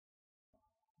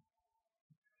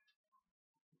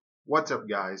What's up,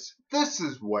 guys? This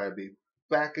is Webby,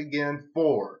 back again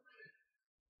for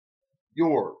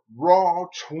your Raw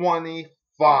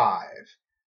 25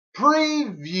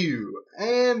 preview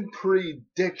and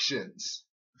predictions.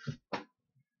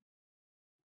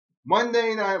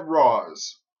 Monday Night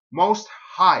Raw's most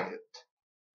hyped,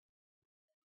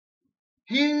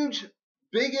 huge,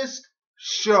 biggest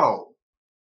show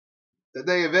that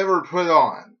they have ever put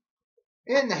on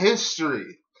in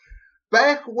history.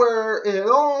 Back where it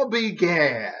all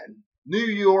began, New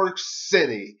York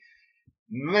City,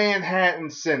 Manhattan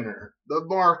Center, the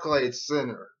Barclays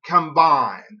Center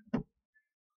combined.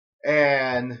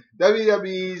 And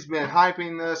WWE's been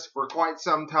hyping this for quite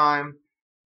some time.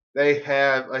 They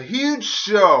have a huge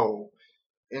show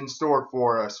in store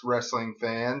for us wrestling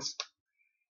fans.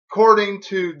 According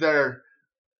to their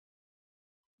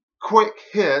quick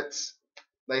hits,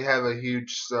 they have a huge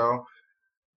show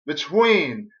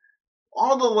between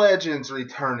all the legends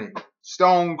returning.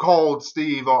 Stone Cold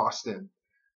Steve Austin,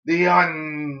 The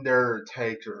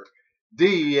Undertaker,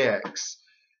 DX,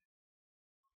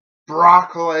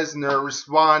 Brock Lesnar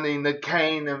responding to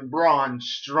Kane and Braun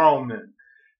Strowman,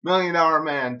 $1 Million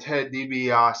Man Ted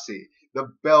DiBiase,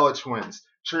 the Bella Twins,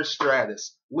 Trish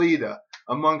Stratus, Lita,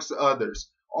 amongst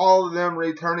others. All of them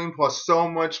returning, plus so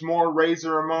much more.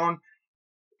 Razor Ramon,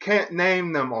 can't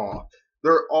name them all.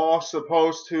 They're all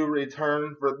supposed to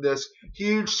return for this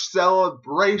huge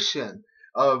celebration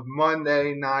of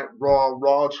Monday Night Raw,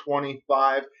 Raw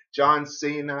 25. John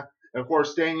Cena, and of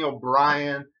course Daniel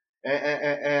Bryan,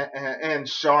 and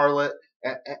Charlotte,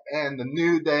 and the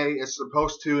New Day is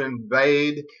supposed to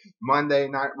invade Monday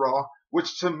Night Raw,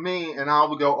 which to me, and I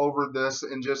will go over this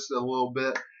in just a little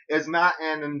bit, is not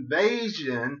an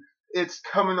invasion. It's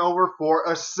coming over for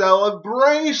a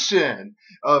celebration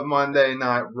of Monday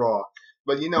Night Raw.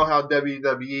 But you know how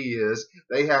WWE is.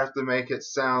 They have to make it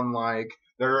sound like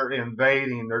they're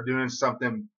invading, they're doing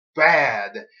something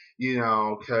bad,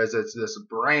 because it's this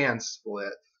brand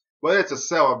split. But it's a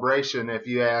celebration if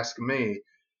you ask me.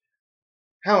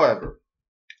 However,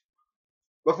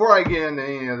 before I get into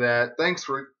any of that, thanks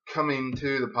for coming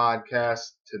to the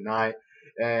podcast tonight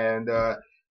and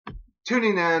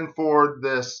tuning in for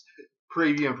this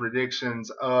preview and predictions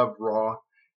of Raw.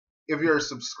 If you're a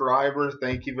subscriber,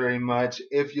 thank you very much.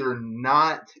 If you're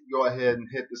not, go ahead and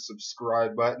hit the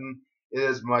subscribe button. It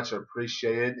is much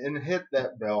appreciated. And hit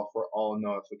that bell for all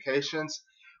notifications.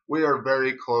 We are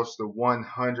very close to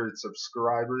 100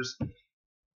 subscribers.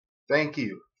 Thank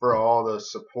you for all the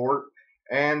support.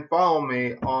 And follow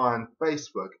me on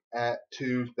Facebook at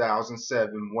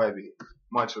 2007Webby.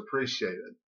 Much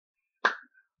appreciated.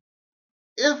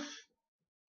 If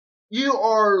you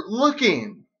are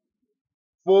looking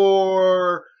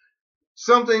for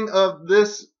something of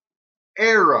this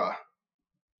era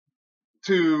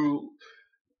to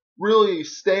really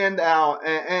stand out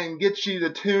and get you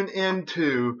to tune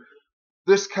into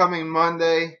this coming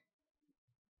Monday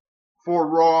for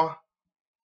Raw,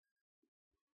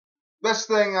 best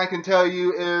thing I can tell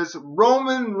you is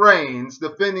Roman Reigns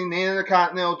defending the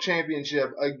Intercontinental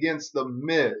Championship against the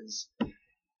MIZ.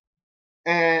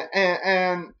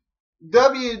 And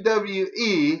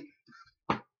WWE,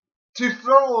 to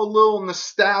throw a little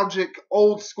nostalgic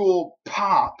old school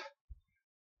pop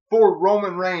for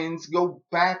Roman Reigns, go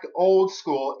back old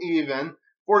school even,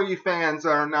 for you fans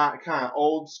that are not kind of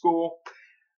old school,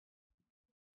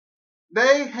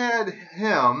 they had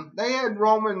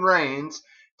Roman Reigns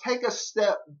take a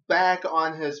step back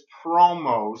on his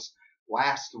promos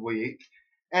last week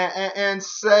and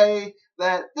say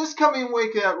that this coming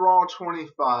week at Raw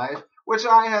 25, which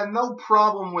I have no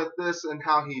problem with this and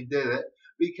how he did it,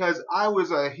 because I was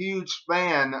a huge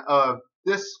fan of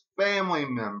this family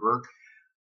member,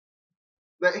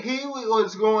 that he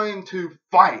was going to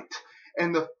fight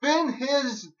and defend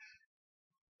his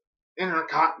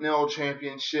Intercontinental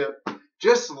Championship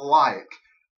just like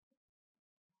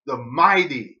the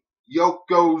mighty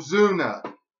Yokozuna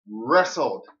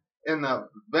wrestled in the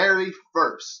very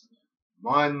first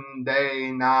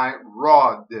Monday Night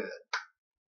Raw did.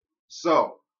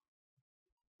 So,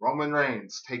 Roman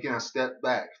Reigns taking a step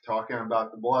back, talking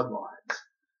about the bloodlines.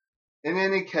 In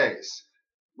any case,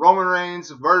 Roman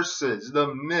Reigns versus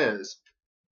The Miz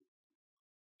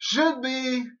should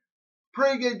be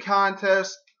pretty good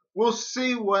contest. We'll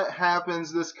see what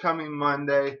happens this coming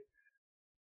Monday.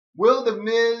 Will The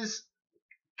Miz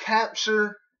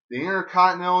capture the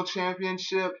Intercontinental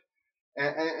Championship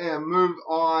and move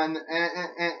on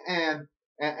and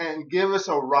give us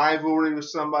a rivalry with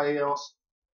somebody else?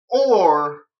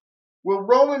 Or will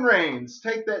Roman Reigns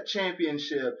take that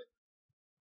championship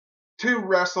to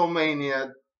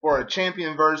WrestleMania for a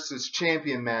champion versus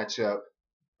champion matchup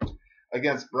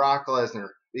against Brock Lesnar.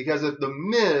 Because if the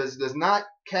Miz does not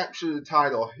capture the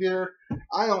title here,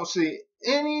 I don't see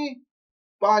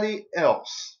anybody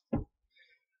else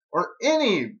or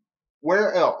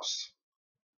anywhere else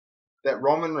that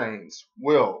Roman Reigns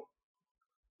will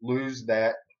lose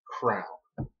that crown.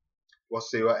 We'll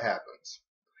see what happens.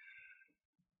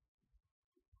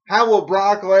 How will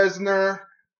Brock Lesnar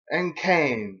and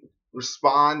Kane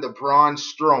respond to Braun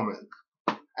Strowman?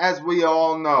 As we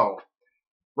all know,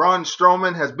 Braun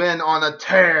Strowman has been on a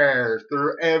tear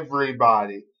through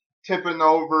everybody, tipping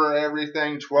over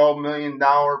everything, $12 million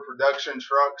production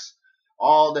trucks,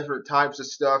 all different types of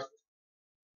stuff,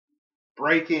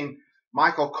 breaking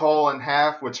Michael Cole in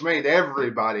half, which made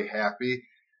everybody happy.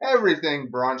 Everything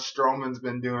Braun Strowman's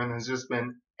been doing has just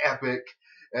been epic,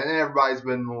 and everybody's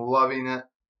been loving it.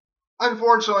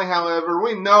 Unfortunately, however,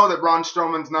 we know that Braun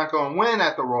Strowman's not going to win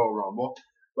at the Royal Rumble,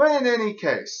 but in any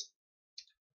case,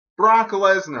 Brock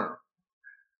Lesnar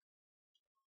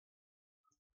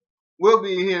will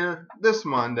be here this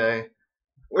Monday,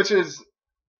 which is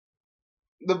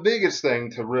the biggest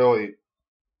thing to really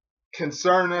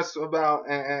concern us about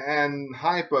and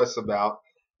hype us about.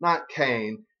 Not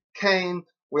Kane. Kane,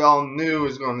 we all knew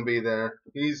was going to be there.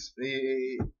 He's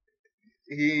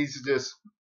just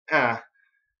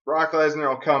Brock Lesnar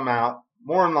will come out.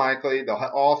 More than likely, they'll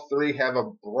all three have a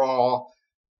brawl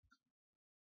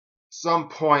some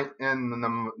point in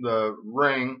the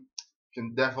ring.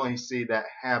 Can definitely see that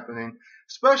happening,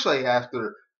 especially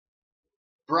after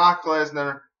Brock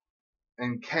Lesnar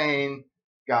and Kane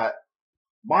got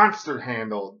monster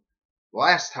handled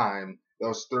last time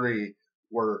those three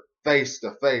were face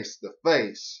to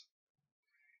face.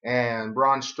 And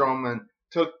Braun Strowman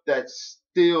took that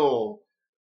steel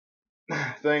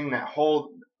thing that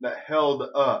held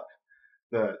up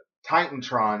the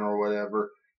Titantron or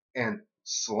whatever and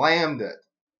slammed it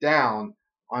down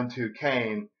onto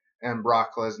Kane and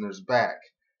Brock Lesnar's back.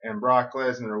 And Brock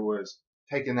Lesnar was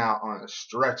taken out on a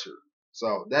stretcher.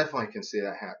 So definitely can see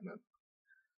that happening.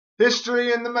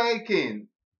 History in the making.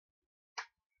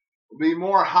 Will be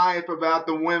more hype about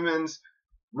the women's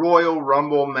Royal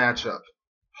Rumble matchup.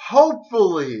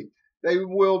 Hopefully they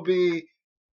will be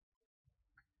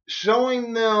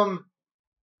showing them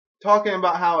talking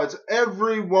about how it's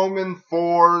every woman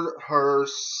for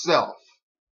herself.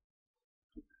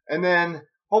 And then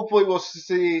hopefully we'll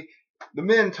see the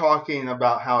men talking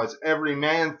about how it's every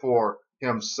man for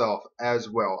himself as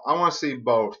well. I want to see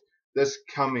both this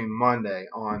coming Monday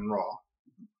on Raw.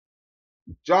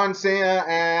 John Cena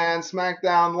and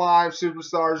SmackDown Live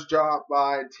superstars dropped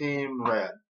by Team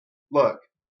Red. Look,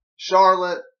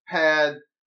 Charlotte had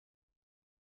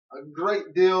a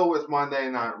great deal with Monday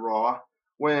Night Raw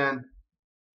when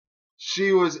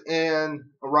she was in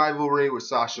a rivalry with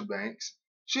Sasha Banks.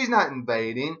 She's not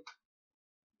invading.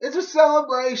 It's a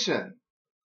celebration.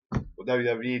 Will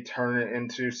WWE turn it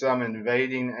into some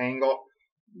invading angle?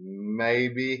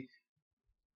 Maybe.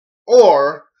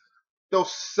 Or they'll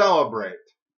celebrate.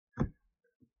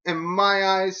 In my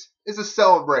eyes, it's a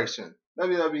celebration.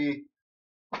 WWE,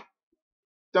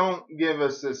 don't give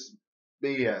us this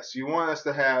BS. You want us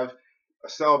to have a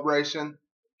celebration?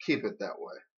 Keep it that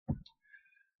way.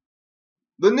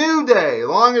 The New Day,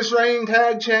 longest reigning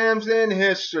tag champs in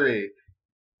history.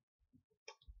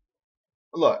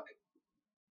 Look,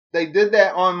 they did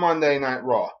that on Monday Night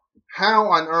Raw.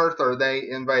 How on earth are they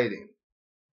invading?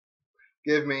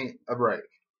 Give me a break.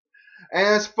 And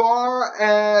as far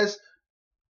as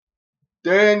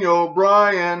Daniel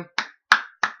Bryan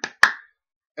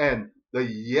and the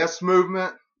Yes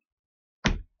Movement,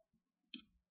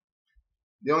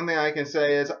 the only thing I can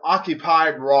say is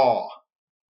occupied Raw.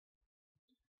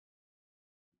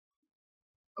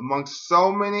 Amongst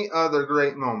so many other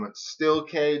great moments, steel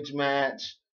cage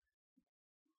match,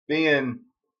 being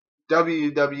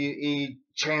WWE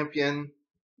champion,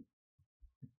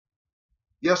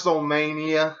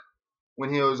 Yes-O-Mania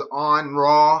when he was on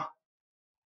Raw.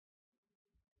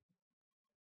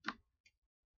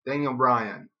 Daniel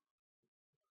Bryan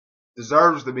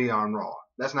deserves to be on Raw.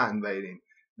 That's not invading.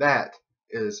 That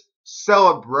is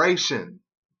celebration,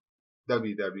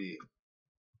 WWE.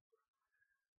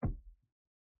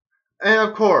 And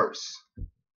of course,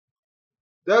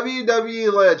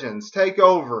 WWE Legends take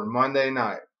over Monday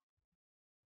night.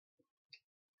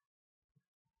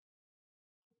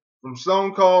 From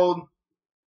Stone Cold,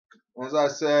 as I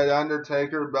said,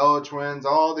 Undertaker, Bella Twins,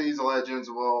 all these legends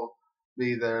will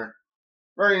be there.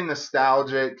 Very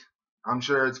nostalgic. I'm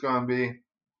sure it's going to be.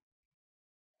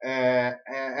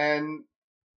 And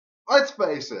let's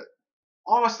face it,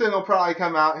 Austin will probably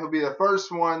come out. He'll be the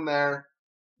first one there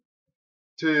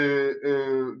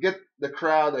to get the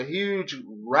crowd a huge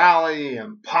rally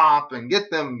and pop and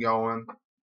get them going.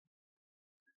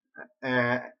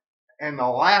 And the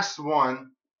last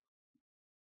one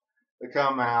to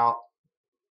come out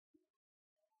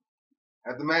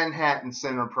at the Manhattan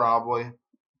Center, probably,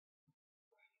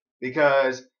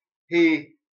 because he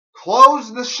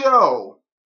closed the show.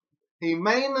 He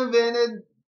main evented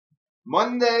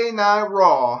Monday Night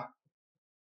Raw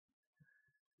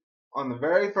on the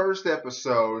very first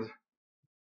episode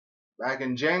back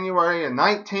in January of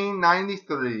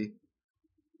 1993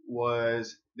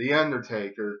 was The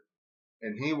Undertaker,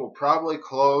 and he will probably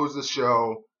close the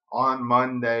show on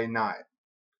Monday night.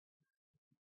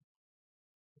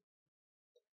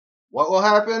 What will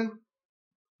happen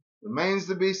remains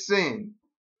to be seen.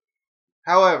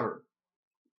 However,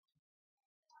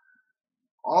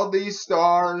 all these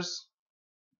stars,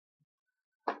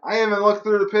 I even looked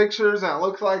through the pictures and it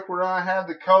looks like we're going to have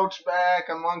the coach back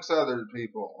amongst other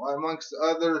people, amongst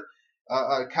other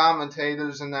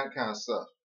commentators and that kind of stuff.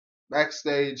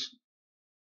 Backstage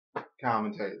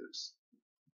commentators.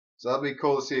 So that'll be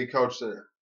cool to see a coach there.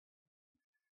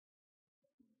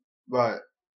 But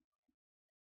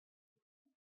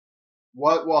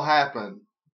what will happen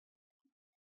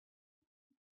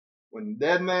when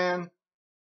Deadman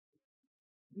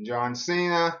and John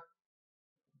Cena?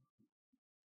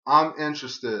 I'm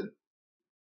interested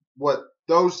what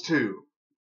those two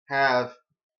have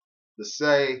to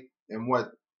say and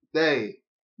what they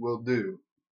will do.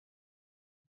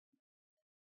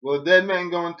 Will Deadman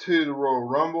go into the Royal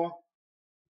Rumble?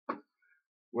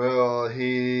 Will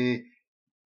he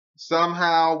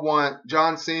somehow want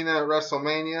John Cena at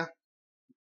WrestleMania?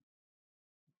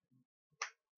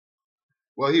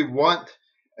 Will he want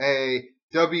a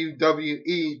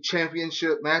WWE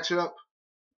Championship matchup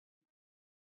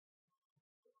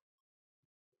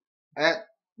at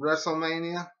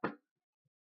WrestleMania?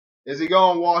 Is he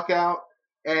going to walk out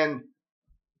and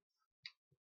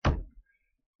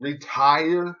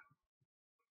retire?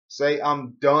 Say,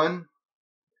 I'm done?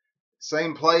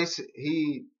 Same place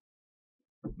he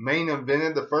main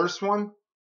evented the first one?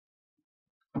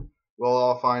 We'll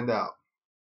all find out.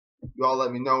 You all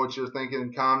let me know what you're thinking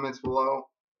in comments below.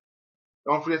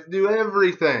 Don't forget to do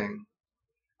everything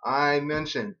I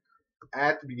mentioned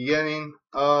at the beginning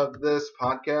of this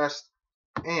podcast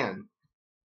and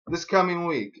this coming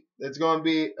week. It's going to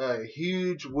be a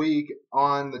huge week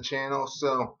on the channel,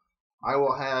 so I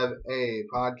will have a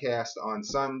podcast on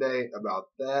Sunday about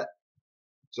that.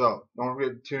 So don't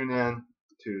forget to tune in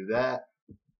to that.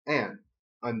 And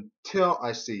until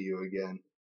I see you again,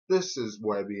 this is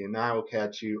Webby, and I will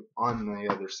catch you on the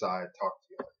other side. Talk to you.